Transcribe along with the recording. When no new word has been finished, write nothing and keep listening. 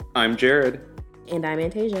I'm Jared. And I'm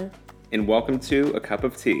Antasia. And welcome to A Cup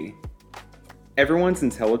of Tea. Everyone's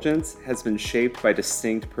intelligence has been shaped by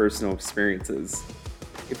distinct personal experiences.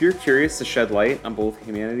 If you're curious to shed light on both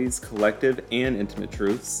humanity's collective and intimate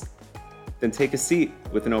truths, then take a seat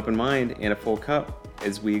with an open mind and a full cup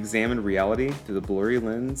as we examine reality through the blurry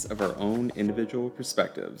lens of our own individual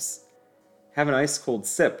perspectives. Have an ice cold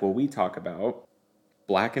sip while we talk about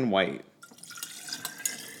black and white.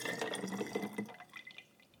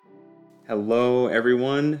 Hello,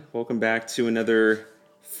 everyone. Welcome back to another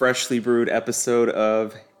freshly brewed episode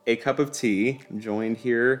of A Cup of Tea. I'm joined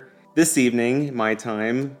here this evening, my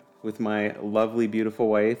time, with my lovely, beautiful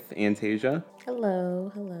wife, Antasia.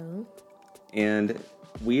 Hello. And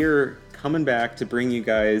we're coming back to bring you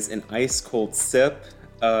guys an ice cold sip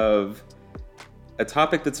of a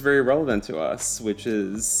topic that's very relevant to us, which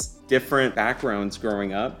is different backgrounds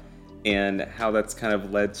growing up and how that's kind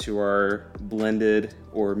of led to our blended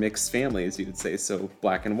or mixed families, you would say. So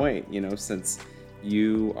black and white, since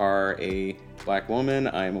you are a black woman,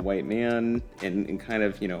 I'm a white man, and kind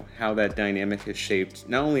of, how that dynamic has shaped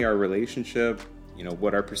not only our relationship,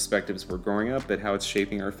 what our perspectives were growing up, but how it's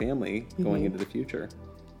shaping our family going into the future.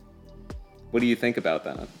 What do you think about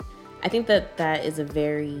that? I think that is a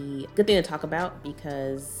very good thing to talk about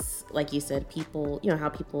because, like you said, people, how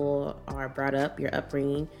people are brought up, your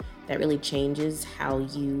upbringing, that really changes how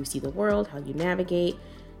you see the world, how you navigate.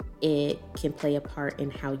 It can play a part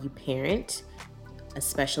in how you parent,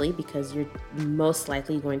 especially because you're most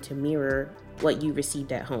likely going to mirror what you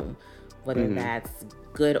received at home, whether that's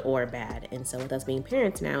good or bad. And so with us being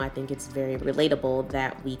parents now, I think it's very relatable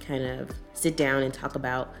that we kind of sit down and talk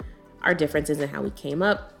about our differences and how we came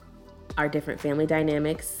up, our different family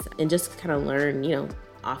dynamics, and just kind of learn,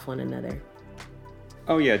 off one another.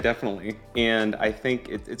 Oh yeah, definitely. And I think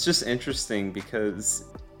it's just interesting because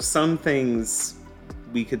some things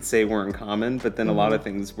we could say were in common, but then a lot of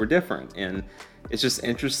things were different. And it's just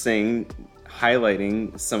interesting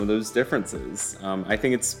highlighting some of those differences. I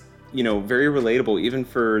think it's, very relatable even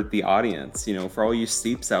for the audience, for all you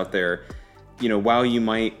steeps out there, while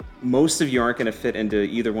most of you aren't going to fit into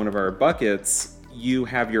either one of our buckets, you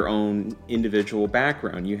have your own individual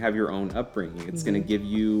background, you have your own upbringing. It's going to give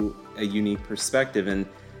you a unique perspective. And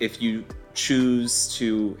if you choose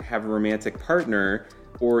to have a romantic partner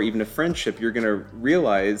or even a friendship, you're going to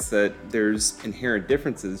realize that there's inherent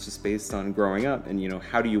differences just based on growing up. And,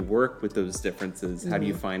 how do you work with those differences? How do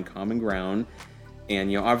you find common ground?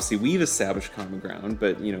 And, obviously we've established common ground,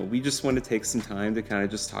 but, we just want to take some time to kind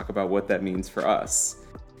of just talk about what that means for us.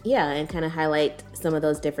 Yeah, and kind of highlight some of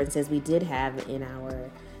those differences we did have in our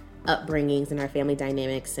upbringings and our family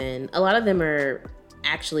dynamics. And a lot of them are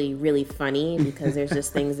actually really funny because there's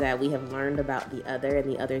just things that we have learned about the other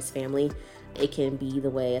and the other's family. It can be the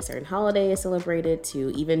way a certain holiday is celebrated to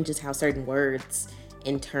even just how certain words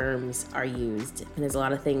and terms are used. And there's a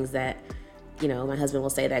lot of things that, my husband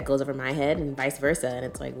will say that goes over my head and vice versa. And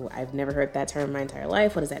it's like, well, I've never heard that term my entire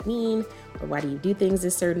life. What does that mean? Or why do you do things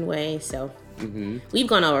this certain way? So we've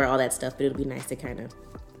gone over all that stuff, but it'll be nice to kind of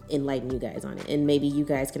enlighten you guys on it. And maybe you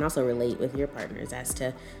guys can also relate with your partners as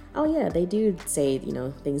to, oh yeah, they do say,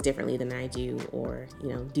 things differently than I do, or,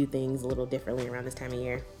 do things a little differently around this time of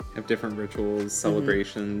year. Have different rituals,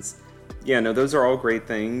 celebrations. Yeah, no, those are all great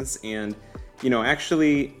things. And,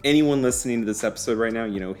 actually anyone listening to this episode right now,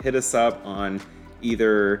 hit us up on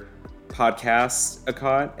either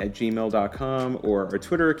podcastacot@gmail.com or our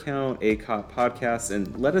Twitter account, acot podcast,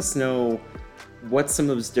 and let us know what some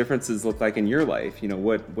of those differences look like in your life.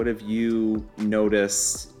 What have you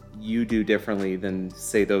noticed you do differently than,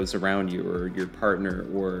 say, those around you or your partner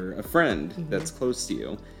or a friend that's close to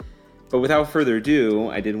you. But without further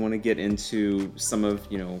ado, I did want to get into some of,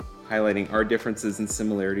 highlighting our differences and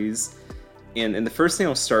similarities. And the first thing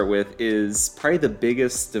I'll start with is probably the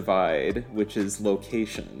biggest divide, which is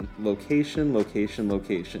location. Location,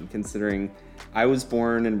 considering I was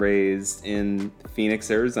born and raised in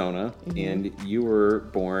Phoenix, Arizona, and you were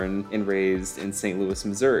born and raised in St. Louis,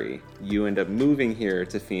 Missouri. You end up moving here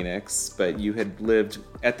to Phoenix, but you had lived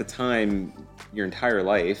at the time your entire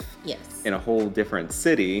life in a whole different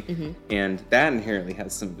city, and that inherently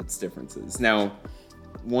has some of its differences. Now,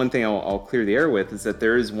 one thing I'll clear the air with is that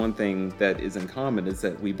there is one thing that is in common, is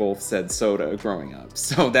that we both said soda growing up.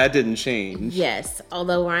 So that didn't change. Yes.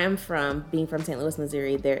 Although where I'm from, being from St. Louis,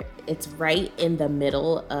 Missouri, it's right in the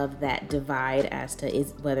middle of that divide as to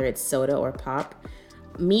whether it's soda or pop.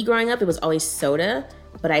 Me growing up, it was always soda,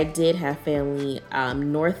 but I did have family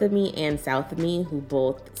north of me and south of me who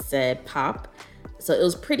both said pop. So it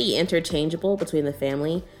was pretty interchangeable between the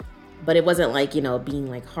family. But it wasn't like, being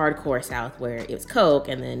like hardcore South where it was Coke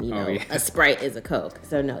and then, a Sprite is a Coke.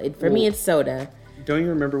 So no, for me, it's soda. Don't you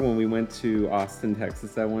remember when we went to Austin,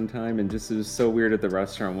 Texas that one time, and just it was so weird at the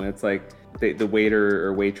restaurant when it's like the waiter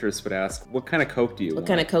or waitress would ask, what kind of Coke do you want? What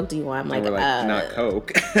kind of Coke do you want? I'm like, not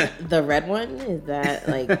Coke. The red one? Is that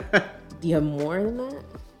like, do you have more than that?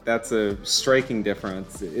 That's a striking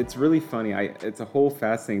difference. It's really funny. It's a whole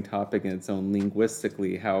fascinating topic in its own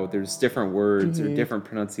linguistically, how there's different words or different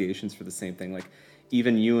pronunciations for the same thing. Like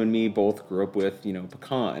even you and me both grew up with,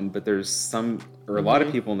 pecan, but there's some, or a lot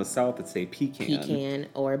of people in the South that say pecan. Pecan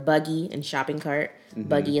or buggy and shopping cart.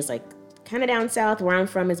 Buggy is like kind of down south where I'm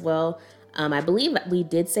from as well. I believe we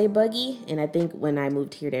did say buggy, and I think when I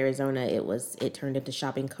moved here to Arizona, it turned into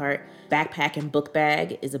shopping cart. Backpack and book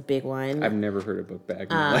bag is a big one. I've never heard of book bag.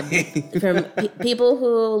 From people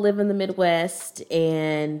who live in the Midwest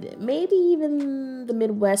and maybe even the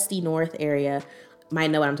Midwesty North area might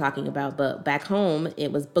know what I'm talking about, but back home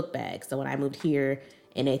it was book bag. So when I moved here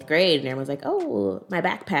in 8th grade, and everyone's like, "Oh, my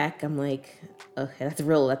backpack," I'm like, "Okay, that's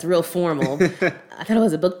real formal." I thought it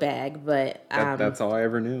was a book bag, but that's all I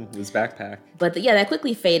ever knew was backpack. But that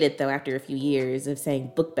quickly faded though after a few years of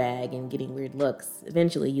saying book bag and getting weird looks.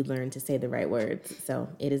 Eventually, you learn to say the right words, so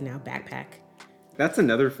it is now backpack. That's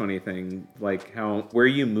another funny thing, like how where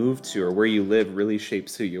you move to or where you live really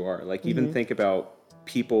shapes who you are. Like even think about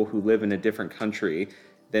people who live in a different country,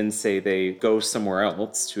 then say they go somewhere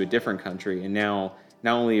else to a different country, and now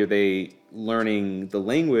not only are they learning the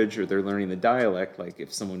language or they're learning the dialect, like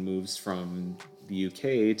if someone moves from the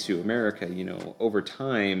UK to America, over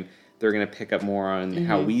time, they're going to pick up more on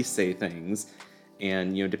how we say things.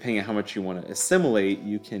 And, depending on how much you want to assimilate,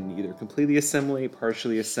 you can either completely assimilate,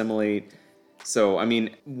 partially assimilate. So, I mean,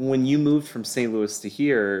 when you moved from St. Louis to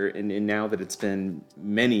here, and now that it's been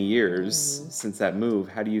many years since that move,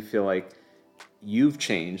 how do you feel like you've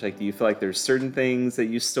changed? Like, do you feel like there's certain things that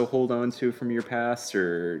you still hold on to from your past,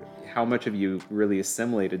 or how much have you really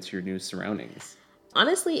assimilated to your new surroundings?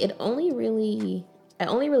 Honestly, I only really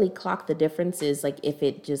clock the differences like if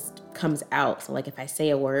it just comes out. So like if I say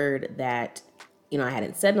a word that I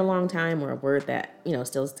hadn't said in a long time, or a word that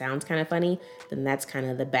still sounds kind of funny, then that's kind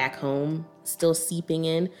of the back home still seeping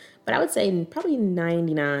in. But I would say probably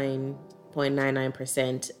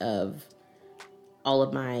 99.99% of all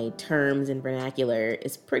of my terms and vernacular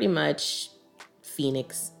is pretty much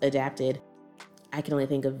Phoenix adapted. I can only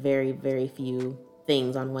think of very, very few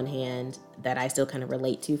things on one hand that I still kind of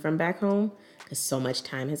relate to from back home because so much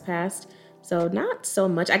time has passed. So not so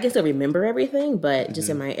much. I guess I remember everything, but just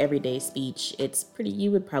in my everyday speech, it's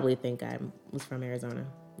you would probably think I was from Arizona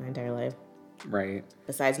my entire life. Right.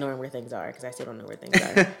 Besides knowing where things are, because I still don't know where things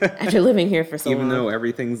are after living here for so long. Even though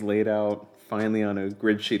everything's laid out finally on a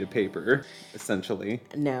grid sheet of paper, essentially.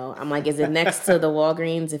 No, I'm like, is it next to the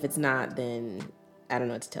Walgreens? If it's not, then I don't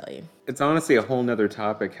know what to tell you. It's honestly a whole nother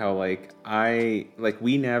topic how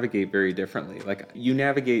we navigate very differently. Like you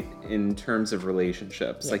navigate in terms of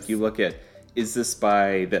relationships. Yes. Like you look at, is this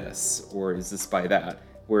by this or is this by that?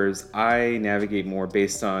 Whereas I navigate more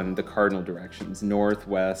based on the cardinal directions, north,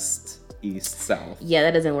 west, east, south. Yeah,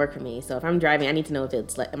 that doesn't work for me. So if I'm driving, I need to know if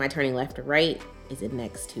it's am I turning left or right? Is it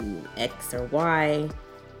next to X or Y?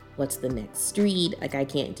 What's the next street? Like I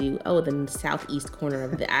can't do, the southeast corner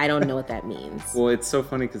of I don't know what that means. Well, it's so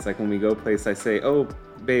funny because like when we go place, I say, oh,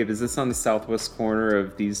 babe, is this on the southwest corner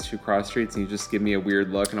of these two cross streets? And you just give me a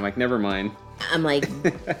weird look and I'm like, never mind. I'm like,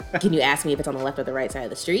 can you ask me if it's on the left or the right side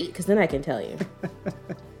of the street? Because then I can tell you.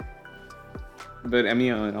 But I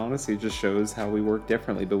mean, honestly, it just shows how we work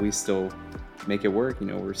differently, but we still make it work.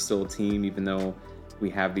 We're still a team, even though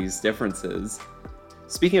we have these differences.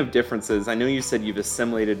 Speaking of differences, I know you said you've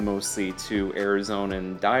assimilated mostly to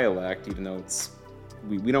Arizonan dialect, even though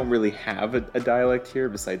we don't really have a dialect here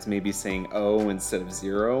besides maybe saying O instead of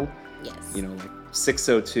 0. Yes. Like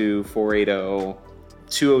 602, 480,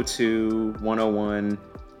 202, 101.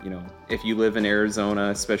 If you live in Arizona,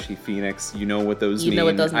 especially Phoenix, you know what those mean. Know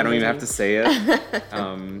what those I don't mean. even have to say it.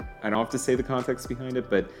 I don't have to say the context behind it,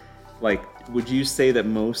 but would you say that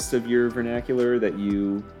most of your vernacular that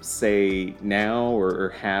you say now or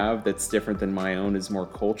have that's different than my own is more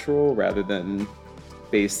cultural rather than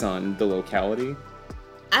based on the locality?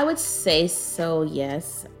 I would say so,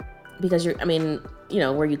 yes. Because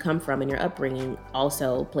where you come from and your upbringing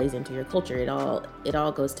also plays into your culture. It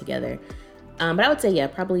all goes together. But I would say, yeah,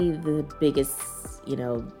 probably the biggest,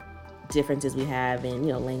 differences we have in,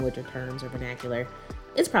 language or terms or vernacular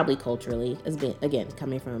is probably culturally. Again,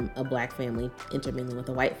 coming from a black family, intermingling with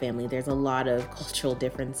a white family, there's a lot of cultural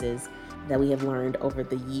differences that we have learned over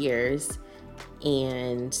the years.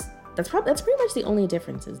 And That's pretty much the only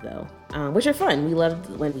differences, though, which are fun. We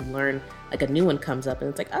love when we learn like a new one comes up and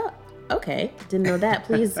it's like, oh, okay, didn't know that.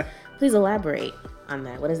 Please elaborate on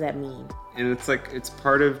that. What does that mean? And it's like, it's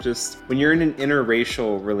part of just when you're in an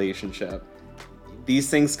interracial relationship, these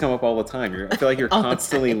things come up all the time. I feel like you're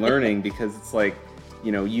constantly learning, because it's like,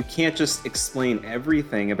 you know, you can't just explain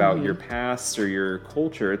everything about your past or your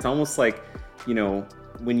culture. It's almost like, you know,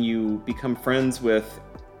 when you become friends with,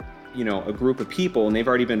 you know, a group of people and they've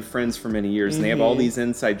already been friends for many years and they have all these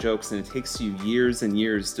inside jokes, and it takes you years and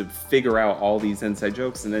years to figure out all these inside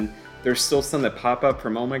jokes. And then there's still some that pop up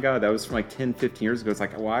from, oh my God, that was from like 10, 15 years ago. It's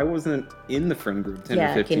like, well, I wasn't in the friend group 10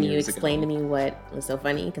 or 15 years ago. Yeah, can you explain to me what was so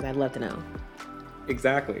funny? Because I'd love to know.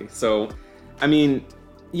 Exactly. So, I mean,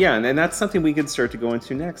 yeah, and that's something we could start to go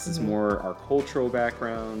into next, is more our cultural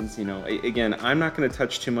backgrounds. You know, again, I'm not going to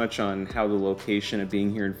touch too much on how the location of being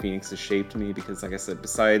here in Phoenix has shaped me, because like I said,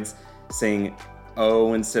 besides saying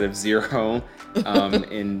O instead of zero,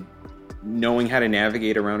 and knowing how to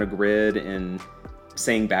navigate around a grid and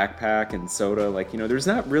saying backpack and soda, like, you know, there's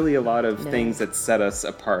not really a lot of things that set us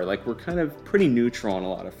apart. Like, we're kind of pretty neutral on a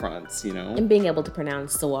lot of fronts, you know. And being able to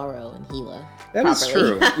pronounce saguaro and Gila. That is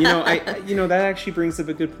true. You know, you know, that actually brings up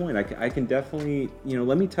a good point. I can definitely, you know,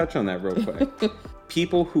 let me touch on that real quick.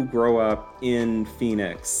 People who grow up in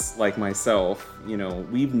Phoenix, like myself, you know,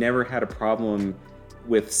 we've never had a problem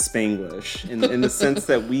with Spanglish in the sense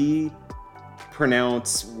that we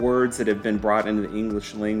pronounce words that have been brought into the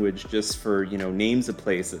English language just for, you know, names of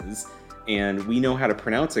places, and we know how to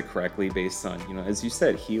pronounce it correctly based on, you know, as you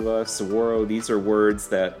said, Gila, saguaro. These are words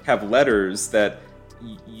that have letters that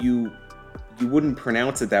you wouldn't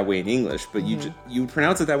pronounce it that way in English, but you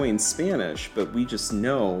pronounce it that way in Spanish. But we just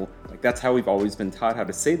know, like, that's how we've always been taught how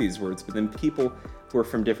to say these words. But then people who are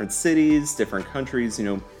from different cities, different countries, you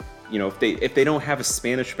know, if they don't have a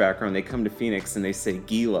Spanish background, they come to Phoenix and they say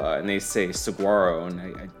Gila and they say saguaro, and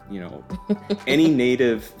I you know, any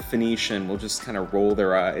native Phoenician will just kind of roll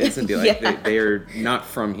their eyes and be like, they are not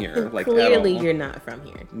from here. Like, clearly you're not from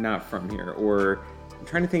here. Not from here. Or I'm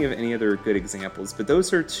trying to think of any other good examples, but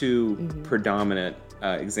those are two predominant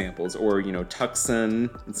examples. Or, you know, Tucson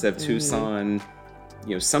instead of Tucson.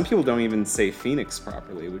 You know, some people don't even say Phoenix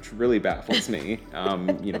properly, which really baffles me.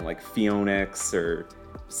 You know, like Phoenix or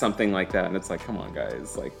something like that, and it's like, come on,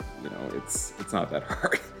 guys, like, you know, it's not that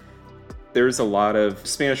hard. There's a lot of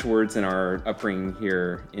Spanish words in our upbringing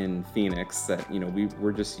here in Phoenix that, you know,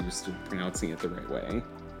 we're just used to pronouncing it the right way.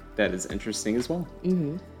 That is interesting as well.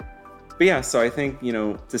 But yeah, so I think, you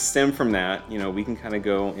know, to stem from that, you know, we can kind of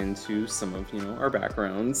go into some of, you know, our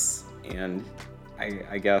backgrounds. And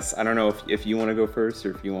I guess, I don't know if you want to go first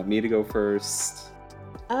or if you want me to go first.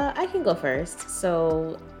 I can go first.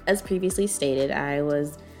 So, as previously stated, I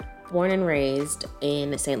was born and raised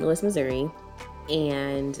in St. Louis, Missouri,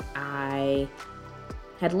 and I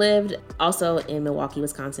had lived also in Milwaukee,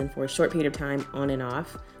 Wisconsin for a short period of time on and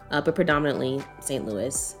off, but predominantly St.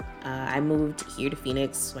 Louis. I moved here to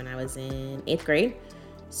Phoenix when I was in 8th grade.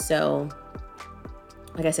 So,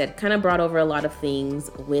 like I said, kind of brought over a lot of things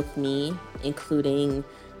with me, including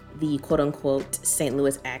the quote-unquote St.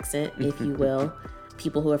 Louis accent, if you will.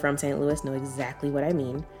 People who are from St. Louis know exactly what I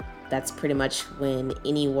mean. That's pretty much when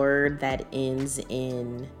any word that ends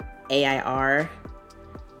in AIR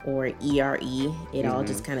or ERE, it all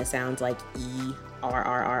just kind of sounds like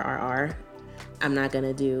ERRRRR. I'm not going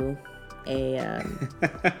to do a,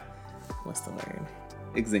 what's the word?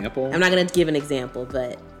 Example? I'm not going to give an example,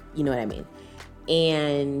 but you know what I mean.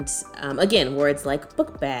 And again, words like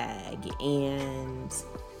book bag and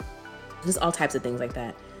just all types of things like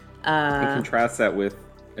that. And contrast that with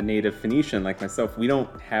a native Phoenician like myself. We don't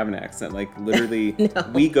have an accent. Like, literally,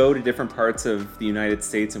 we go to different parts of the United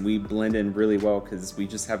States and we blend in really well because we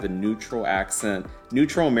just have a neutral accent,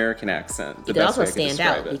 neutral American accent. It could also stand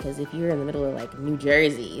out because if you're in the middle of like New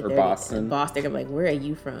Jersey or Boston, they're gonna be like, where are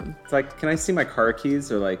you from? It's like, can I see my car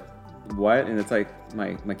keys? Or like, what? And it's like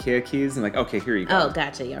my Kia keys, and like, okay, here you go. Oh,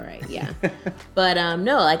 gotcha. All right, yeah. But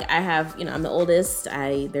no, like I have, you know, I'm the oldest.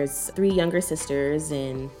 There's 3 younger sisters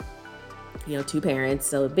and, you know, 2 parents,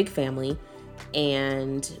 so a big family.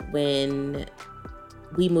 And when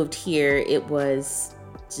we moved here, it was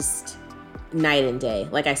just night and day.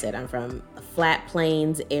 Like I said, I'm from a flat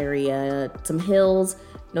plains area, some hills,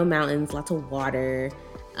 no mountains, lots of water.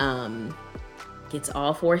 It's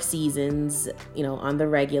all 4 seasons, you know, on the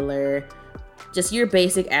regular. Just your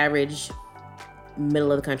basic average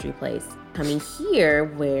middle of the country place. Coming here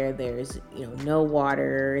where there's, you know, no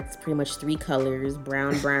water, it's pretty much 3 colors,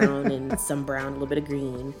 brown, and some brown, a little bit of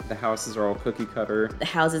green. The houses are all cookie cutter. The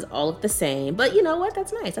houses all look the same, but you know what?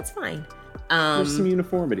 That's nice. That's fine. There's some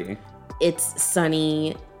uniformity. It's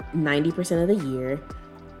sunny 90% of the year.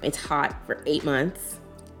 It's hot for 8 months.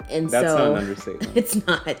 And That's so not an understatement. It's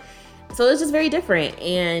not. So it's just very different.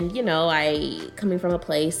 And, I coming from a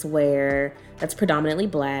place where that's predominantly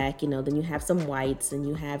black, then you have some whites and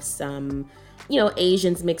you have some,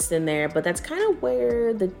 Asians mixed in there. But that's kind of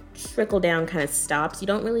where the trickle down kind of stops. You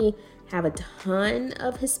don't really have a ton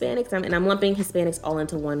of Hispanics. And I'm lumping Hispanics all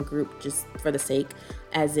into one group just for the sake,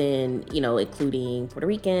 as in, including Puerto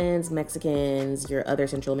Ricans, Mexicans, your other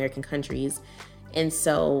Central American countries. And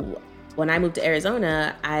so when I moved to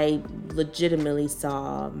Arizona, I legitimately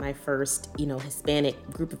saw my first,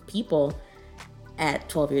 Hispanic group of people at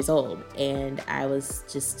 12 years old. And I was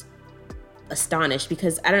just astonished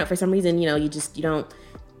because, I don't know, for some reason, you don't,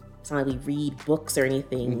 it's not like we read books or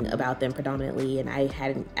anything about them predominantly. And I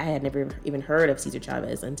had never even heard of Cesar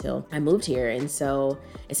Chavez until I moved here. And so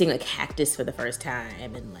I seeing like cactus for the first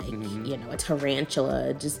time and like, a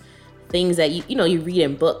tarantula, just things that, you read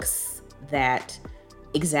in books that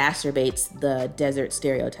exacerbates the desert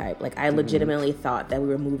stereotype. Like I legitimately thought that we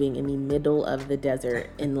were moving in the middle of the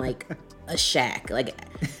desert in like a shack. Like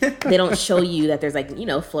they don't show you that there's like,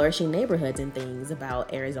 flourishing neighborhoods and things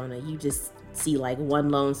about Arizona. You just see like one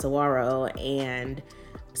lone saguaro and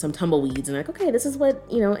some tumbleweeds and like, okay, this is what,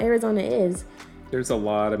 Arizona is. There's a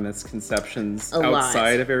lot of misconceptions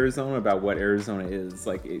outside of Arizona about what Arizona is.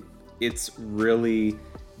 Like it's really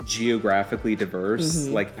geographically diverse.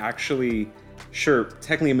 Like actually, sure,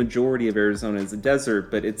 technically a majority of Arizona is a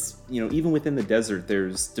desert, but it's, even within the desert,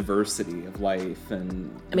 there's diversity of life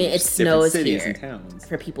and it snows cities here. And towns.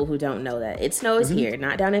 For people who don't know that. It snows here,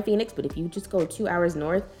 not down in Phoenix, but if you just go 2 hours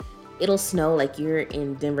north, it'll snow like you're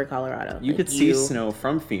in Denver, Colorado. You could see snow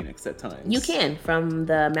from Phoenix at times. You can. From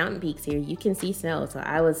the mountain peaks here, you can see snow. So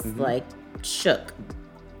I was like shook,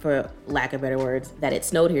 for lack of better words, that it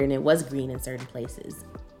snowed here and it was green in certain places.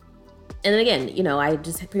 And then again, I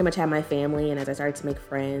just pretty much had my family, and as I started to make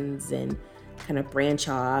friends and kind of branch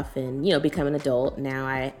off and, become an adult, now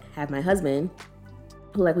I have my husband,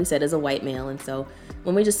 who, like we said, is a white male. And so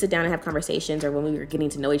when we just sit down and have conversations, or when we were getting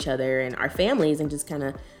to know each other and our families and just kind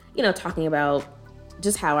of, talking about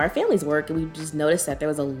just how our families work, and we just noticed that there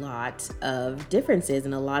was a lot of differences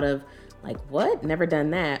and a lot of like, what? Never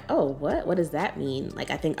done that. Oh, what? What does that mean?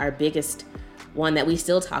 Like, I think our biggest one that we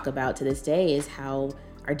still talk about to this day is how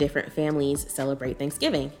our different families celebrate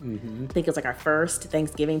Thanksgiving. I think it was like our first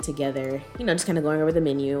Thanksgiving together, just kind of going over the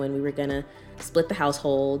menu, and we were gonna split the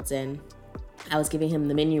households, and I was giving him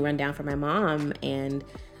the menu rundown for my mom, and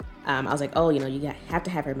I was like, oh, you have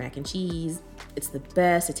to have her mac and cheese. It's the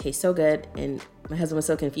best. It tastes so good. And my husband was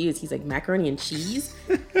so confused. He's like, macaroni and cheese?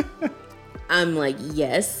 I'm like,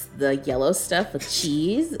 yes, the yellow stuff with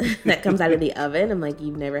cheese that comes out of the oven. I'm like,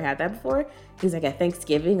 you've never had that before? He's like, at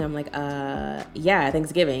Thanksgiving? I'm like, yeah,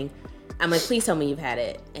 Thanksgiving. I'm like, please tell me you've had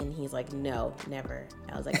it. And he's like, no, never.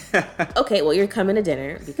 I was like, okay, well, you're coming to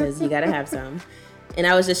dinner because you got to have some. And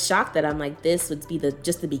I was just shocked that I'm like, this would be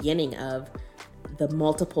just the beginning of the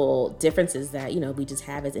multiple differences that, we just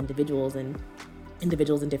have as individuals and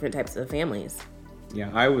individuals in different types of families.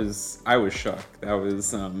 Yeah, I was shocked.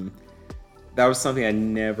 That was something I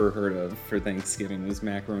never heard of for Thanksgiving, was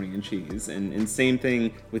macaroni and cheese. And same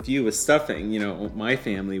thing with you with stuffing. My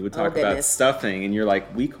family would talk about stuffing, and you're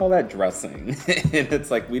like, we call that dressing. And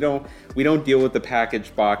it's like, we don't deal with the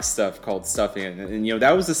packaged box stuff called stuffing. And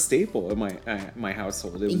that was a staple of my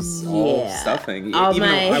household. It was all stuffing. Even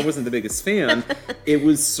though I wasn't the biggest fan, it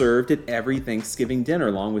was served at every Thanksgiving dinner,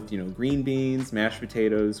 along with, green beans, mashed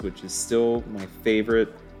potatoes, which is still my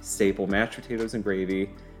favorite staple, mashed potatoes and gravy,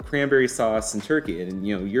 cranberry sauce, and turkey. And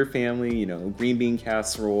your family, green bean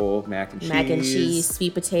casserole, mac and cheese,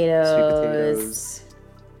 sweet potatoes,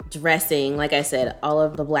 dressing. Like I said, all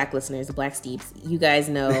of the black listeners, the black steeps, you guys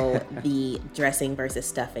know the dressing versus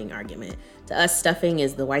stuffing argument. To us, stuffing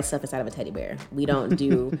is the white stuff inside of a teddy bear. We don't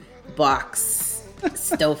do box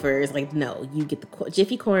Stouffer's. Like, no, you get the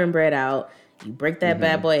Jiffy cornbread out, you break that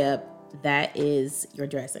bad boy up. That is your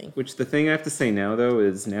dressing. Which the thing I have to say now, though,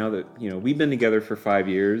 is now that, we've been together for 5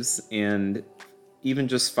 years, and even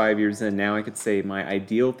just 5 years in, now I could say my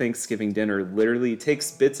ideal Thanksgiving dinner literally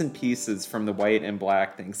takes bits and pieces from the white and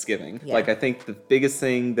black Thanksgiving. Yeah. Like, I think the biggest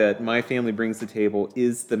thing that my family brings to the table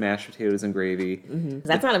is the mashed potatoes and gravy.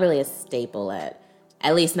 That's not really a staple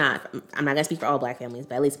at least not, I'm not going to speak for all black families,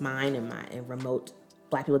 but at least mine and remote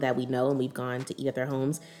black people that we know and we've gone to eat at their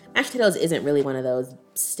homes. Mashed potatoes isn't really one of those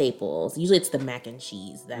staples. Usually it's the mac and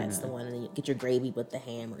cheese. That's the one. And then you get your gravy with the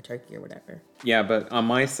ham or turkey or whatever. Yeah, but on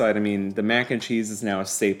my side, the mac and cheese is now a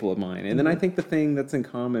staple of mine. And then I think the thing that's in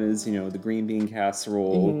common is, the green bean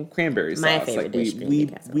casserole, cranberry sauce. My favorite dish, green bean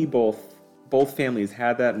casserole. We both both families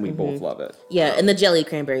had that, and we both love it. Yeah, and the jelly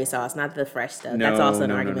cranberry sauce, not the fresh stuff. That's also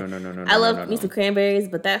an argument. No. I love me some cranberries,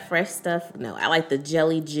 but that fresh stuff, no. I like the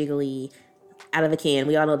jelly jiggly out of the can.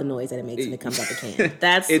 We all know the noise that it makes when it comes out the can.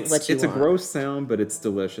 That's what you want. It's a gross sound, but it's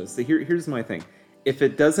delicious. So here's my thing. If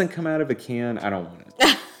it doesn't come out of a can, I don't want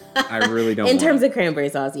it. I really don't. In terms of cranberry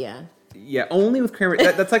sauce, yeah. Yeah, only with cranberry.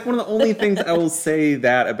 That's like one of the only things I will say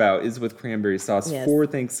that about is with cranberry sauce for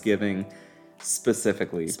Thanksgiving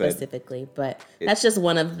specifically. But that's just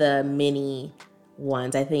one of the many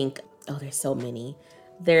ones. I think, there's so many.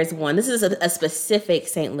 There's one. This is a specific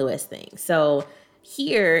St. Louis thing. So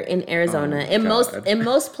here in Arizona, in most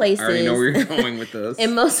places, I already know where you're going with this.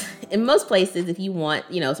 in most places, if you want,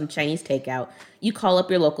 some Chinese takeout, you call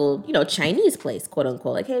up your local, Chinese place, quote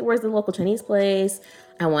unquote. Like, hey, where's the local Chinese place?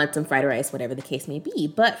 I want some fried rice, whatever the case may be.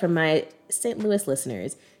 But for my St. Louis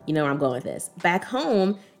listeners, you know where I'm going with this. Back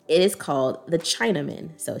home, it is called the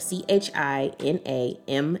Chinaman. So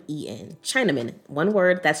Chinamen. Chinaman. One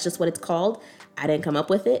word. That's just what it's called. I didn't come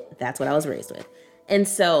up with it. That's what I was raised with. And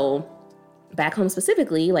so back home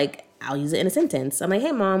specifically, like, I'll use it in a sentence. I'm like,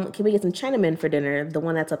 hey, Mom, can we get some Chinaman for dinner? The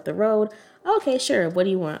one that's up the road. Okay, sure. What do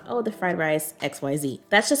you want? Oh, the fried rice, XYZ.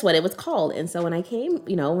 That's just what it was called. And so when I came,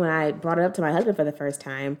 when I brought it up to my husband for the first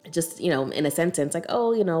time, just, in a sentence, like,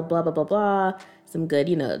 oh, blah, blah, blah, blah, some good,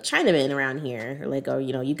 Chinaman around here. Or like,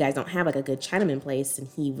 you guys don't have like a good Chinaman place. And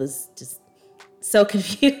he was just so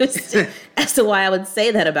confused as to why I would say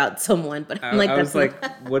that about someone. But I'm like, I was like,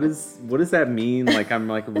 what does that mean? Like, I'm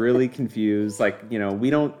like really confused. Like, we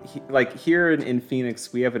don't like here in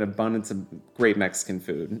Phoenix, we have an abundance of great Mexican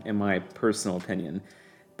food, in my personal opinion.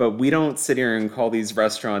 But we don't sit here and call these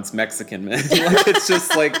restaurants Mexican, man. Like, it's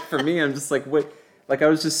just like, for me, I'm just like, what? Like, I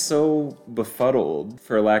was just so befuddled,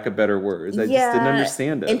 for lack of better words. I just didn't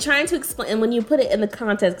understand it. And trying to explain, and when you put it in the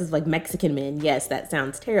context, because like Mexican men, yes, that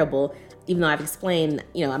sounds terrible. Even though I've explained,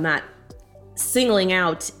 I'm not singling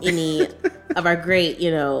out any of our great,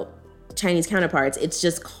 Chinese counterparts. It's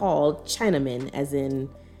just called Chinaman, as in,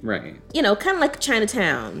 right? Kind of like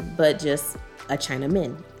Chinatown, but just a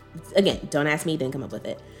Chinaman. Again, don't ask me, didn't come up with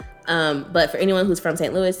it. But for anyone who's from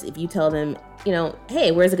St. Louis, if you tell them,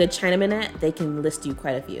 hey, where's a good Chinaman at? They can list you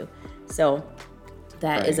quite a few. So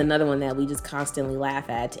that is another one that we just constantly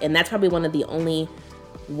laugh at. And that's probably one of the only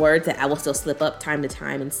words that I will still slip up time to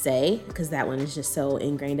time and say, because that one is just so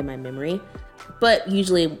ingrained in my memory. But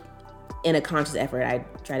usually in a conscious effort, I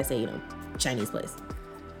try to say, Chinese place.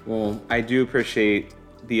 Well, I do appreciate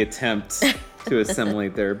the attempt to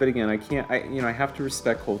assimilate there. But again, I have to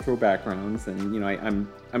respect cultural backgrounds. And,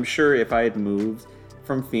 I'm sure if I had moved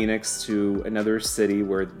from Phoenix to another city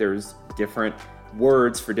where there's different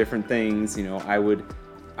words for different things,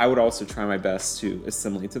 I would also try my best to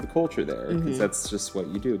assimilate to the culture there, because that's just what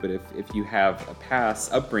you do. But if you have a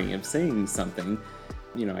past upbringing of saying something,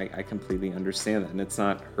 I completely understand that, and it's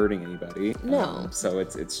not hurting anybody. No. So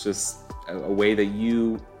it's just a way that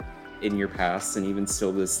you, in your past, and even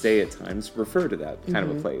still to this day at times, refer to that kind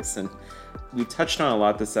of a place. And we touched on a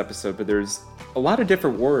lot this episode, but there's a lot of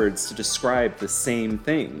different words to describe the same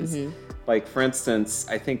things. Like, for instance,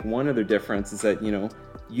 I think one other difference is that,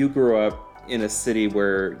 you grew up in a city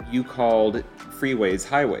where you called freeways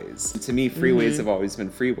highways. To me, freeways have always been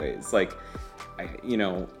freeways. Like,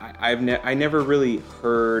 I never really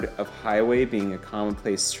heard of highway being a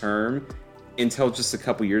commonplace term until just a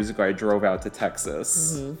couple years ago. I drove out to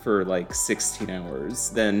Texas for like 16 hours.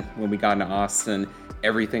 Then when we got into Austin,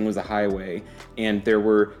 everything was a highway, and there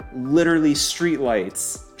were literally street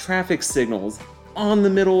lights, traffic signals on the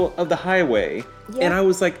middle of the highway. And I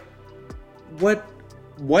was like, what?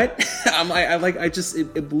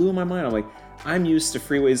 It blew my mind. I'm like, I'm used to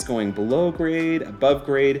freeways going below grade, above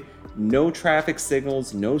grade, no traffic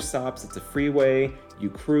signals, no stops. It's a freeway, you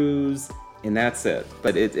cruise, and that's it.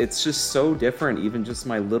 But it's just so different, even just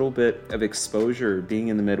my little bit of exposure being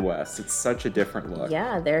in the Midwest. It's such a different look.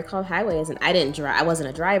 Yeah, they're called highways, and I didn't drive. I wasn't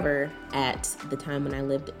a driver at the time when I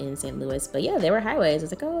lived in St. Louis, but yeah, they were highways.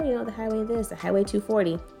 It's like, the highway this, the highway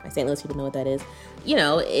 240. My St. Louis people know what that is.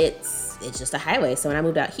 It's just a highway. So when I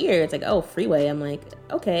moved out here, it's like, oh, freeway. I'm like,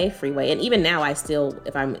 okay, freeway. And even now, I still,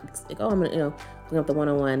 if I'm like, oh, I'm gonna, going up the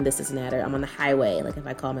 101, this and that, or I'm on the highway, like if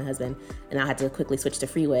I call my husband, and I'll have to quickly switch to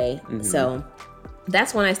freeway. So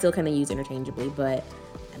that's one I still kind of use interchangeably, but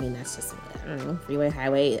I mean, that's just, I don't know, freeway,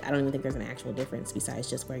 highway, I don't even think there's an actual difference besides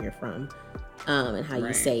just where you're from and how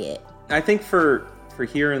you say it. I think for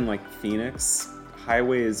here in like Phoenix,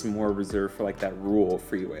 highway is more reserved for like that rural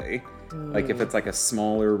freeway. Like if it's like a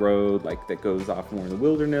smaller road, like that goes off more in the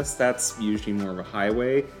wilderness, that's usually more of a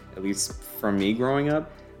highway, at least from me growing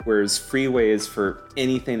up. whereas freeway is for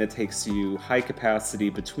anything that takes you high capacity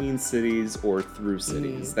between cities or through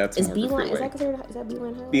cities. That's more of a freeway. Is that considered? Is that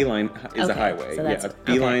Beeline Highway? Beeline is a highway. So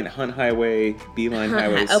Beeline, Hunt Highway, Beeline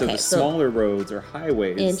Highway. So the smaller roads are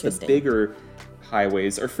highways. The bigger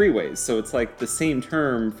highways are freeways. So it's like the same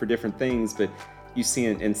term for different things, but you see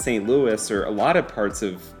in St. Louis or a lot of parts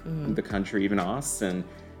of the country, even Austin,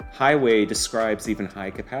 highway describes even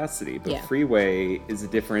high capacity, but freeway is a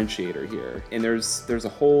differentiator here. And there's a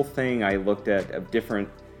whole thing I looked at of different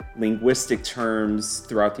linguistic terms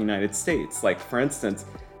throughout the United States. Like, for instance,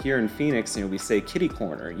 here in Phoenix, we say kitty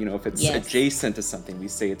corner. If it's adjacent to something, we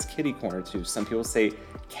say it's kitty corner too. Some people say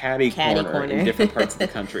catty corner in different parts of the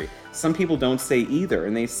country. Some people don't say either,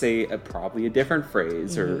 and they say probably a different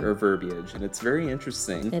phrase or verbiage, and it's very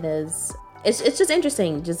interesting. It is. It's just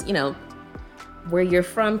interesting, where you're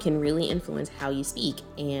from can really influence how you speak,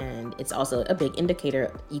 and it's also a big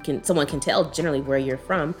indicator. Someone can tell generally where you're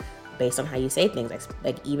from based on how you say things,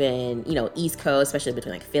 like even East Coast, especially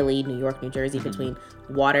between like Philly, New York, New Jersey, between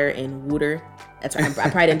water and wooter. That's right. I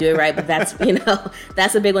probably didn't do it right, but that's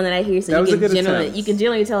that's a big one that I hear. So you can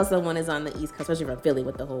generally tell someone is on the East Coast, especially from Philly,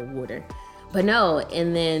 with the whole water. But no,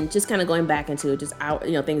 and then just kind of going back into just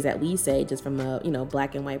our things that we say just from a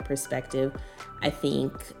black and white perspective. I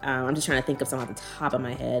think I'm just trying to think of something off the top of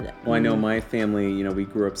my head. Well, I know my family, we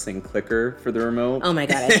grew up saying clicker for the remote. Oh my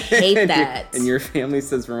God, I hate that. And your family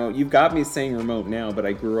says remote. You've got me saying remote now, but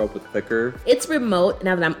I grew up with clicker. It's remote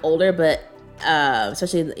now that I'm older, but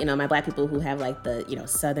especially my black people who have like the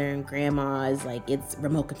southern grandmas, like it's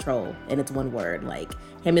remote control and it's one word. Like,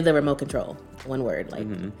 hand me the remote control, one word. Like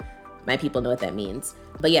my people know what that means.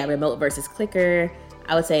 But yeah, remote versus clicker.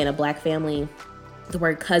 I would say in a black family, the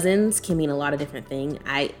word cousins can mean a lot of different things.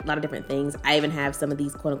 I even have some of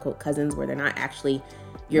these quote unquote cousins where they're not actually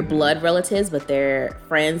your blood relatives, but they're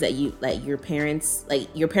friends that your parents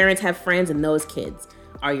have friends, and those kids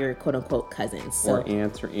are your quote unquote cousins. So, or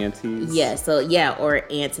aunts or aunties. Yeah, or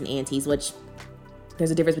aunts and aunties, which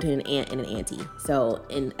there's a difference between an aunt and an auntie. So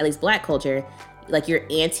in at least black culture, like your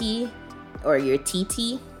auntie or your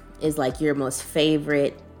TT is like your most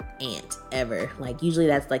favorite aunt ever. Like usually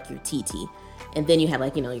that's like your TT. And then you have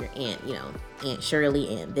like, your aunt, Aunt Shirley,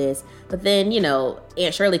 Aunt this. But then,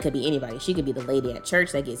 Aunt Shirley could be anybody. She could be the lady at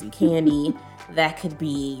church that gives you candy. That could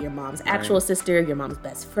be your mom's actual sister, your mom's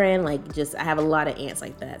best friend. Like I have a lot of aunts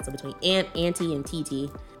like that. So between aunt, auntie, and TT.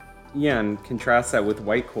 Yeah, and contrast that with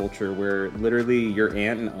white culture where literally your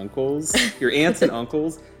aunt and uncles, your aunts and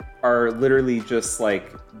uncles are literally just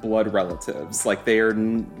like blood relatives. Like they are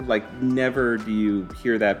never do you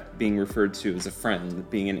hear that being referred to as a friend,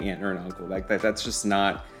 being an aunt or an uncle. Like that's just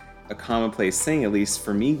not a commonplace thing, at least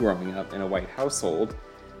for me growing up in a white household.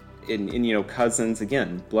 In cousins,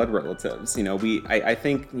 again, blood relatives. I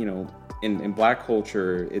think in black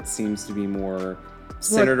culture it seems to be more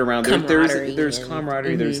centered around there's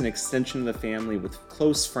camaraderie. There's an extension of the family with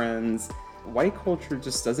close friends. White culture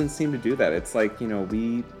just doesn't seem to do that. It's like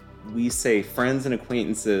we say friends and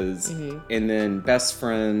acquaintances, and then best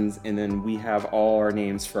friends, and then we have all our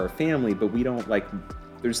names for our family, but we don't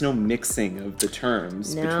there's no mixing of the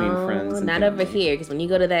terms between friends and not family. Over here, because when you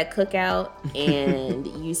go to that cookout and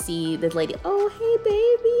you see this lady, oh, hey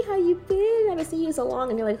baby, how you been? I haven't seen you so long.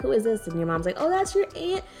 And you're like, who is this? And your mom's like, oh, that's your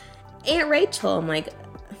Aunt Rachel. I'm like,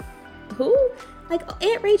 who? Like, oh,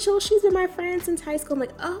 Aunt Rachel, she's been my friend since high school. I'm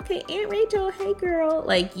like, oh, okay, Aunt Rachel, hey girl.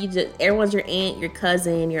 Like, everyone's your aunt, your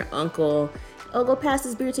cousin, your uncle. Oh, go pass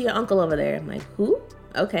this beer to your uncle over there. I'm like, who?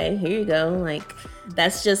 Okay, here you go. Like,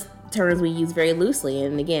 that's just terms we use very loosely.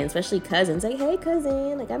 And again, especially cousins, like, hey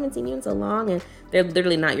cousin, like I haven't seen you in so long. And they're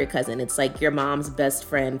literally not your cousin. It's like your mom's best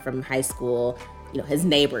friend from high school, his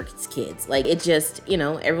neighbor's kids. Like it just,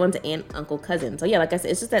 everyone's aunt, uncle, cousin. So yeah, like I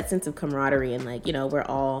said, it's just that sense of camaraderie and like, we're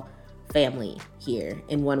all family here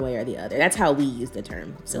in one way or the other. That's how we use the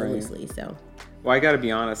term so loosely. So well, I gotta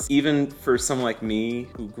be honest, even for someone like me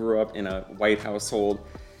who grew up in a white household,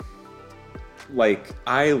 like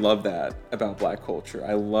I love that about black culture.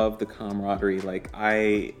 I love the camaraderie. Like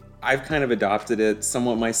I've kind of adopted it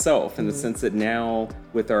somewhat myself in the sense that now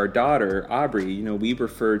with our daughter Aubrey, we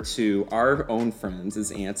refer to our own friends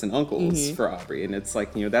as aunts and uncles for Aubrey, and it's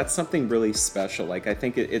like that's something really special. Like I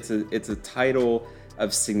think it's a title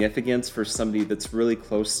of significance for somebody that's really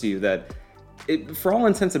close to you that it, for all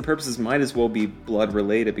intents and purposes, might as well be blood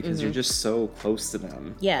related because you're just so close to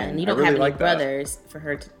them. Yeah, and you don't really have any brothers for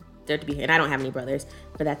her there to be her, and I don't have any brothers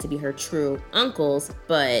for that to be her true uncles,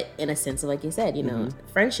 but in a sense of, like you said,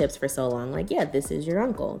 friendships for so long, like, yeah, this is your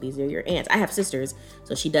uncle, these are your aunts. I have sisters,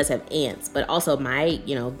 so she does have aunts, but also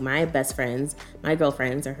my best friends, my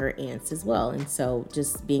girlfriends are her aunts as well. And so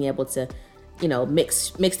just being able to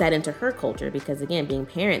mix that into her culture, because again, being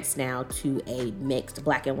parents now to a mixed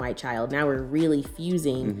black and white child, now we're really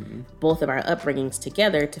fusing both of our upbringings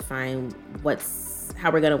together to find how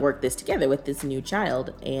we're going to work this together with this new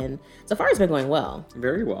child. And so far it's been going well.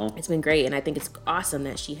 Very well. It's been great. And I think it's awesome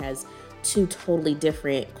that she has two totally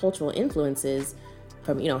different cultural influences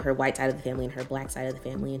from, her white side of the family and her black side of the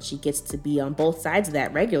family. And she gets to be on both sides of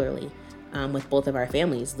that regularly, with both of our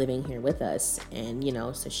families living here with us. And,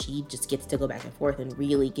 so she just gets to go back and forth and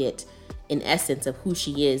really get an essence of who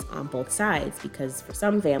she is on both sides, because for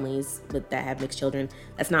some families that have mixed children,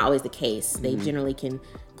 that's not always the case. They generally can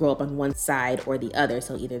grow up on one side or the other.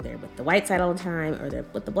 So either they're with the white side all the time or they're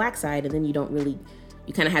with the black side. And then you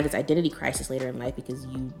kind of have this identity crisis later in life because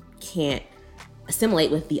you can't assimilate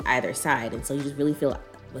with the either side. And so you just really feel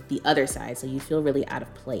with the other side. So you feel really out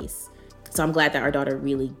of place. So I'm glad that our daughter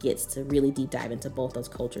really gets to really deep dive into both those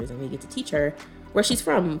cultures, and we get to teach her where she's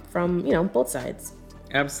from both sides.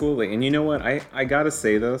 Absolutely. And you know what? I gotta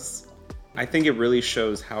say this. I think it really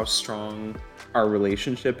shows how strong our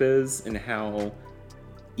relationship is and how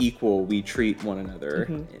equal we treat one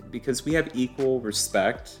another, because we have equal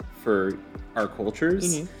respect for our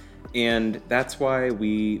cultures. And that's why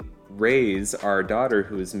we raise our daughter,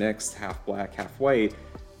 who is mixed, half black, half white,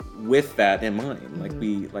 with that in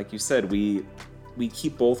mind. Like you said, we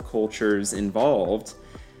keep both cultures involved,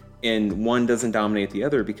 and one doesn't dominate the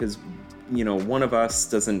other, because one of us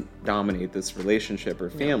doesn't dominate this relationship or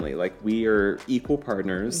family. Like, we are equal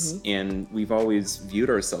partners, and we've always viewed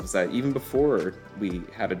ourselves that, even before we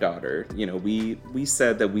had a daughter. We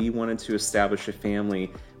said that we wanted to establish a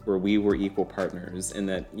family where we were equal partners, and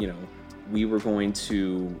that we were going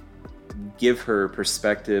to give her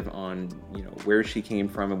perspective on where she came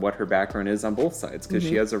from and what her background is on both sides, because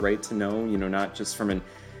she has a right to know, not just from an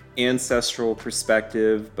ancestral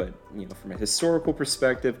perspective, but from a historical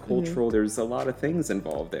perspective, cultural. There's a lot of things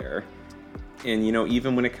involved there. And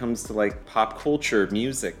even when it comes to like pop culture,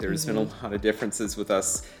 music, there's been a lot of differences with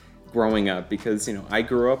us growing up, because I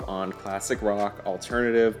grew up on classic rock,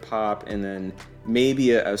 alternative pop, and then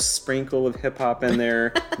maybe a sprinkle of hip hop in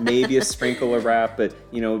there, maybe a sprinkle of rap, but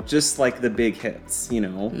just like the big hits,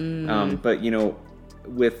 but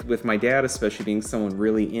with my dad especially being someone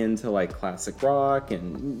really into like classic rock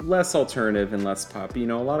and less alternative and less pop, a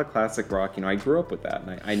lot of classic rock, I grew up with that,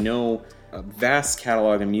 and I know a vast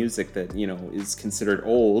catalog of music that is considered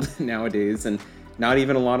old nowadays, and not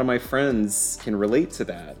even a lot of my friends can relate to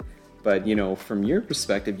that. But, from your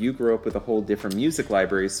perspective, you grew up with a whole different music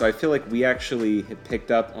library. So I feel like we actually had picked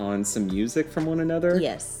up on some music from one another.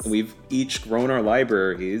 Yes. And we've each grown our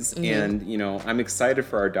libraries. And, I'm excited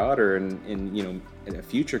for our daughter and a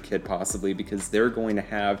future kid possibly, because they're going to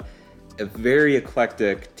have a very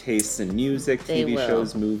eclectic taste in music, TV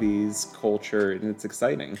shows, movies, culture, and it's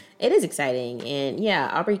exciting. It is exciting. And yeah,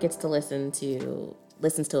 Aubrey gets to listens to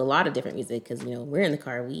a lot of different music, because, we're in the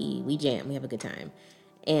car, we jam, we have a good time.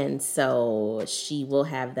 And so she will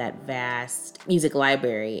have that vast music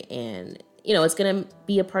library, and, it's going to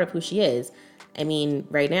be a part of who she is. I mean,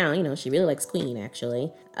 right now, she really likes Queen,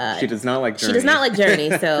 actually. She does not like Journey. She does not like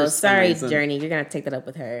Journey, so sorry, reason. Journey, you're going to take that up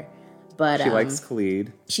with her. But she likes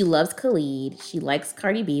Khalid. She loves Khalid. She likes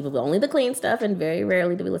Cardi B, but only the clean stuff, and very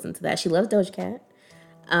rarely do we listen to that. She loves Doja Cat.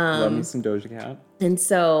 Love me some Doja Cat. And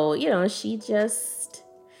so, she just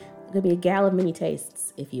going to be a gal of many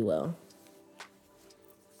tastes, if you will.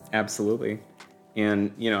 Absolutely.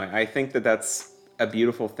 And, I think that that's a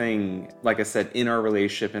beautiful thing, like I said, in our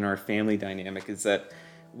relationship, in our family dynamic, is that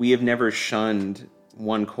we have never shunned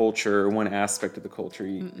one culture or one aspect of the culture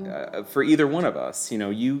for either one of us.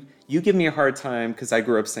 You give me a hard time because I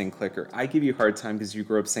grew up saying clicker. I give you a hard time because you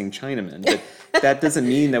grew up saying Chinaman. But that doesn't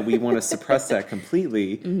mean that we want to suppress that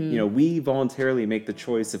completely. We voluntarily make the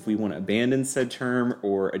choice if we want to abandon said term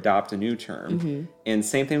or adopt a new term. And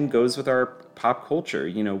same thing goes with our pop culture.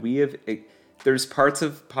 There's parts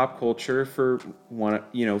of pop culture for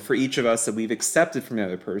each of us that we've accepted from the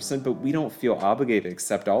other person, but we don't feel obligated to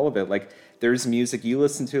accept all of it. Like, there's music you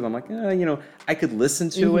listen to, I'm like, I could listen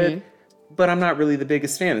to it, but I'm not really the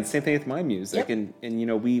biggest fan. And same thing with my music. Yep.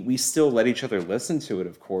 And we still let each other listen to it,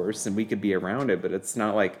 of course, and we could be around it, but it's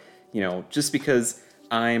not like, just because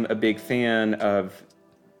I'm a big fan of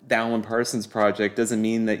the Alan Parsons Project doesn't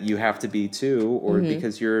mean that you have to be too, or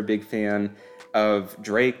because you're a big fan of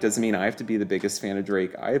Drake doesn't mean I have to be the biggest fan of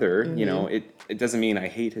Drake either. It doesn't mean I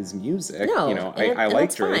hate his music. No, I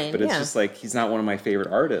like Drake, but it's just like he's not one of my favorite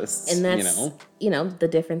artists. And that's, the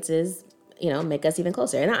differences, make us even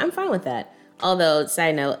closer. And I'm fine with that. Although,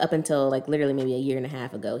 side note, up until like literally maybe a year and a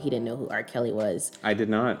half ago, he didn't know who R. Kelly was. I did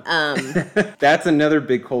not. That's another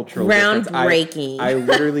big cultural difference.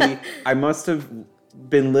 Groundbreaking. I must have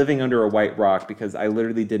been living under a white rock because I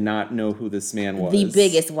literally did not know who this man was. The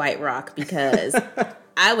biggest white rock, because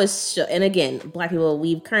I was and again, Black people,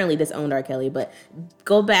 we've currently disowned R. Kelly, but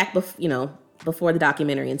go back, before the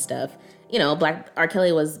documentary and stuff, R.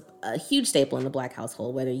 Kelly was a huge staple in the Black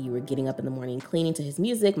household, whether you were getting up in the morning, cleaning to his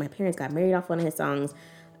music. My parents got married off one of his songs.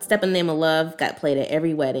 Step in the Name of Love got played at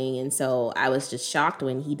every wedding. And so I was just shocked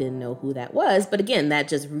when he didn't know who that was. But again, that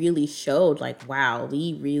just really showed like, wow,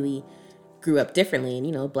 we really grew up differently.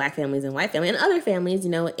 And, Black families and white families and other families,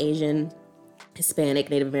 Asian,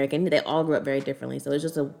 Hispanic, Native American, they all grew up very differently. So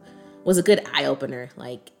it was a good eye opener.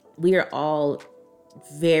 Like, we are all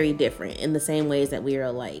very different in the same ways that we are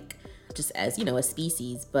alike, just as, a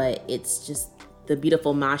species, but it's just the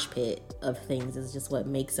beautiful mosh pit of things is just what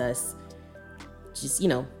makes us just,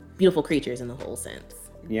 beautiful creatures in the whole sense.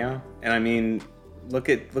 Yeah. And I mean, look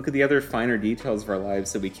at the other finer details of our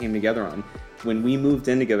lives that we came together on. When we moved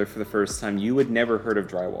in together for the first time, you had never heard of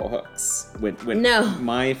drywall hooks. When no.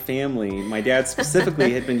 My family, my dad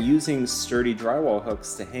specifically, had been using sturdy drywall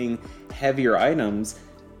hooks to hang heavier items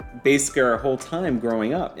basically our whole time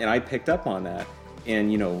growing up. And I picked up on that.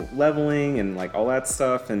 And, leveling and like all that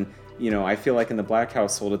stuff. And, I feel like in the Black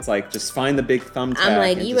household, it's like, just find the big thumbtack. I'm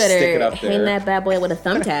like, and you just stick it better up there. hang that bad boy with a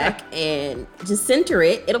thumbtack and just center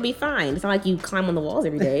it. It'll be fine. It's not like you climb on the walls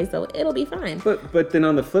every day, so it'll be fine. But then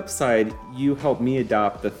on the flip side, you helped me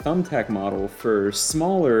adopt the thumbtack model for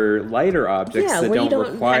smaller, lighter objects that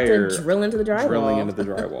don't require have to drill into the drywall. Drilling into the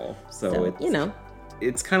drywall. So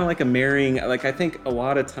it's kind of like a marrying. Like, I think a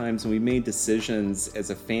lot of times when we made decisions as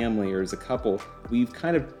a family or as a couple, we've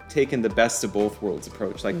kind of taken the best of both worlds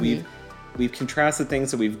approach. Like, we've contrasted things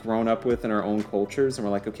that we've grown up with in our own cultures, and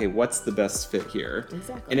we're like, okay, what's the best fit here?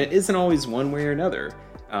 Exactly. And it isn't always one way or another.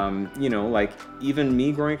 Like, even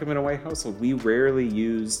me growing up in a white household, we rarely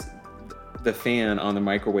used the fan on the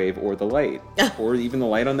microwave or the light, or even the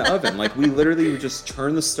light on the oven. Like, we literally would just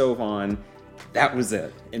turn the stove on. That was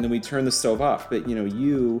it. And then we turn the stove off. But,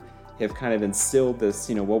 you have kind of instilled this,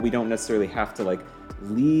 we don't necessarily have to, like,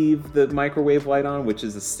 leave the microwave light on, which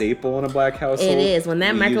is a staple in a Black household. It is. When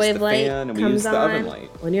that microwave light comes on, oven light.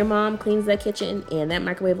 When your mom cleans the kitchen and that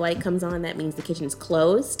microwave light comes on, that means the kitchen is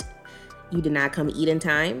closed. You did not come eat in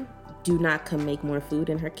time. Do not come make more food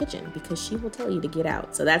in her kitchen, because she will tell you to get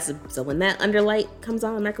out. So when that underlight comes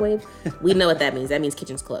on the microwave, we know what that means. That means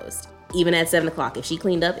kitchen's closed. Even at 7 o'clock, if she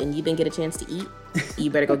cleaned up and you didn't get a chance to eat, you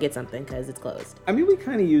better go get something, because it's closed. I mean, we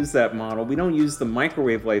kind of use that model. We don't use the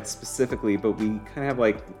microwave light specifically, but we kind of have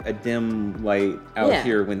like a dim light out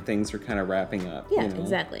here when things are kind of wrapping up. Yeah,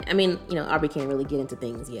 exactly. I mean, Aubrey can't really get into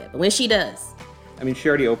things yet, but when she does. I mean, she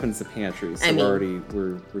already opens the pantry, so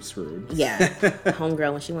we're screwed. Yeah,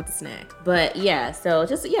 homegirl when she wants a snack. But yeah, so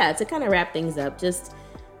just, to kind of wrap things up, just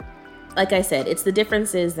like I said, it's the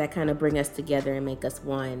differences that kind of bring us together and make us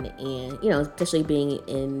one. And, especially being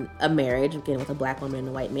in a marriage, again, with a Black woman and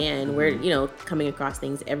a white man, we're, coming across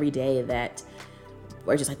things every day that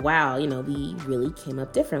we're just like, wow, we really came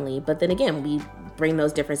up differently. But then again, we bring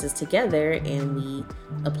those differences together and we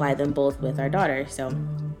apply them both with our daughter. So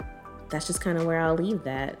that's just kind of where I'll leave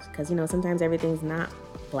that, because, sometimes everything's not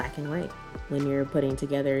black and white when you're putting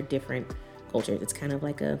together different cultures. It's kind of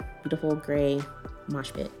like a beautiful gray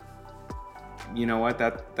mosh pit. You know what?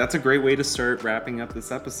 That's a great way to start wrapping up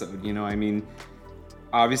this episode. I mean,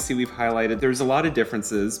 obviously we've highlighted there's a lot of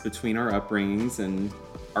differences between our upbringings and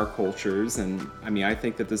our cultures. And I mean, I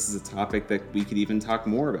think that this is a topic that we could even talk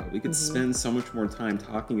more about. We could spend so much more time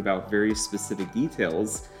talking about very specific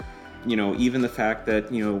details. Even the fact that,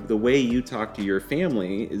 the way you talk to your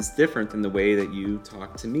family is different than the way that you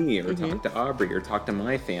talk to me or talk to Aubrey or talk to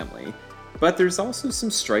my family. But there's also some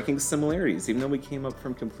striking similarities. Even though we came up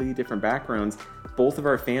from completely different backgrounds, both of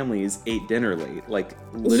our families ate dinner late, like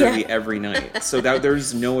literally every night. So that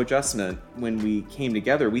there's no adjustment. When we came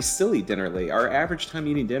together, we still eat dinner late. Our average time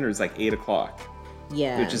eating dinner is like 8 o'clock.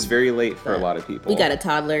 Yeah. Which is very late for a lot of people. We got a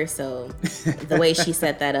toddler, so the way she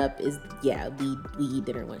set that up is, we eat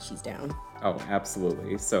dinner when she's down. Oh,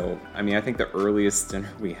 absolutely. So, I mean, I think the earliest dinner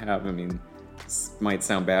we have, this might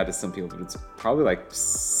sound bad to some people, but it's probably like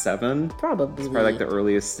 7. Probably. It's probably like the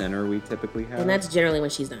earliest dinner we typically have. And that's generally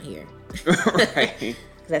when she's not here. Right.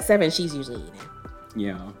 Because at 7, she's usually eating.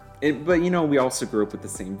 Yeah. But, we also grew up with the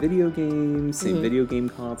same video games, same video game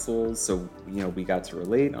consoles. So, we got to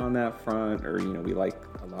relate on that front. Or, we like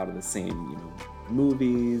a lot of the same,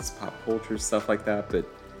 movies, pop culture, stuff like that. But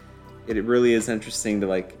it really is interesting to,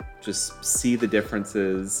 like, just see the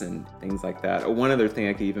differences and things like that. One other thing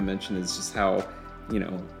I could even mention is just how,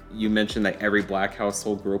 you mentioned that every Black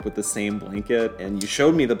household grew up with the same blanket, and you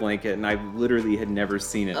showed me the blanket, and I literally had never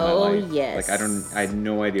seen it in my life. Oh, yes. Like, I had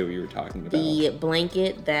no idea what you were talking about. The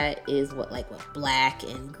blanket that is what black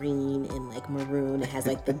and green and like maroon. It has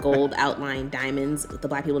like the gold outline diamonds. The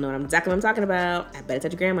Black people know exactly what I'm talking about. I bet it's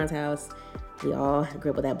at your grandma's house. We all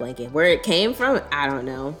grew up with that blanket. Where it came from, I don't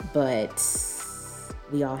know, but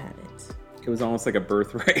we all have it. It was almost like a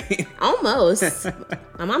birthright. Almost.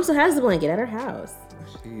 My mom still has the blanket at her house.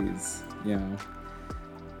 Jeez, yeah.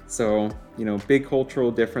 So, big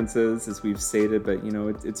cultural differences, as we've stated, but,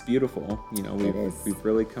 it's beautiful. We've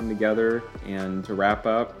really come together. And to wrap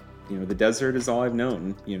up, the desert is all I've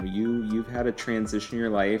known. You've had a transition in your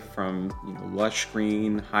life from, lush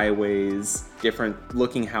green highways, different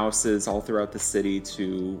looking houses all throughout the city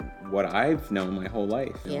to what I've known my whole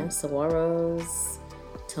life. Yeah, saguaros,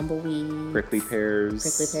 tumbleweeds, prickly pears,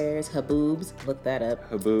 haboobs. Look that up.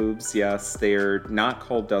 Haboobs, yes. They're not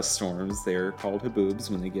called dust storms. They're called haboobs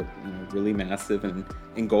when they get really massive and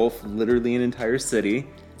engulf literally an entire city.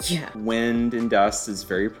 Yeah. Wind and dust is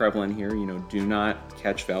very prevalent here. Do not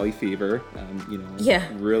catch valley fever. Yeah.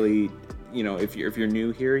 Really, if you're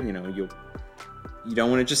new here, you don't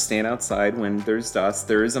want to just stand outside when there's dust.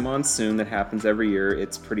 There is a monsoon that happens every year.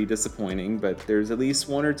 It's pretty disappointing, but there's at least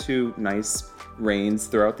one or two nice rains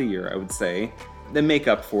throughout the year, I would say, that make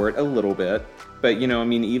up for it a little bit. But,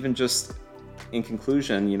 even just in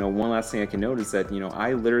conclusion, one last thing I can note is that,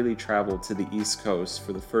 I literally traveled to the East Coast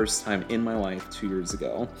for the first time in my life 2 years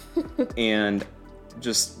ago. And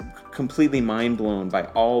just completely mind blown by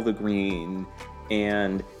all the green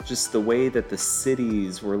and just the way that the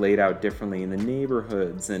cities were laid out differently in the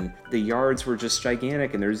neighborhoods, and the yards were just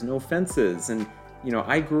gigantic and there's no fences. And,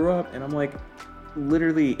 I grew up and I'm like,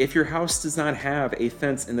 literally, if your house does not have a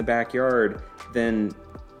fence in the backyard, then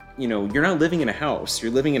you're not living in a house,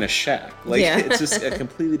 you're living in a shack. It's just a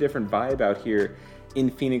completely different vibe out here in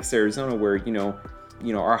Phoenix, Arizona, where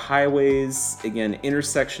our highways, again,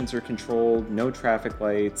 intersections are controlled, no traffic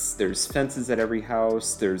lights, there's fences at every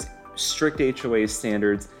house, there's strict HOA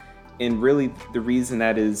standards. And really the reason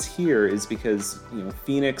that is here is because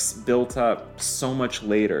Phoenix built up so much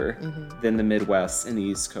later than the Midwest and the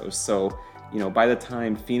East Coast. So by the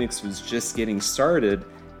time Phoenix was just getting started,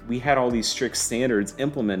 we had all these strict standards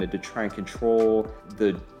implemented to try and control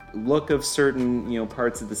the look of certain,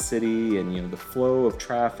 parts of the city, and, the flow of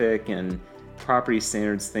traffic and property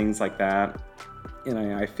standards, things like that. And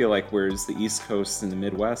I feel like whereas the East Coast and the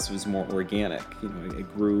Midwest was more organic,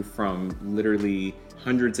 it grew from literally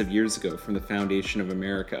hundreds of years ago from the foundation of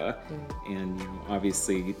America. And,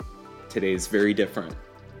 obviously today's very different.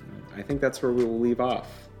 I think that's where we will leave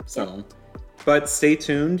off. So. But stay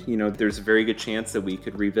tuned. There's a very good chance that we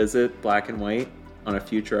could revisit Black and White on a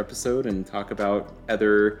future episode and talk about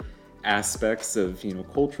other aspects of,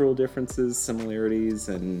 cultural differences, similarities,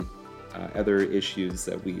 and other issues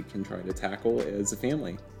that we can try to tackle as a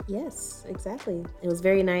family. Yes, exactly. It was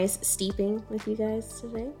very nice steeping with you guys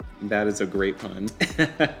today. That is a great pun.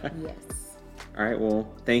 Yes. All right.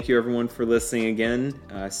 Well, thank you everyone for listening again.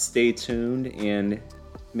 Stay tuned and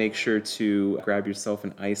make sure to grab yourself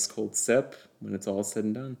an ice cold sip when it's all said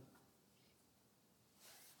and done.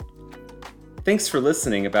 Thanks for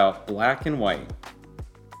listening about Black and White.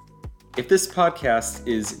 If this podcast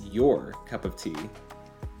is your cup of tea,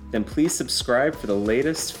 then please subscribe for the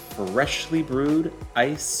latest freshly brewed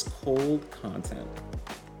ice cold content.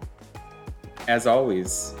 As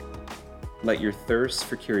always, let your thirst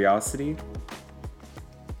for curiosity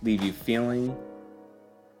leave you feeling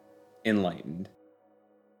enlightened.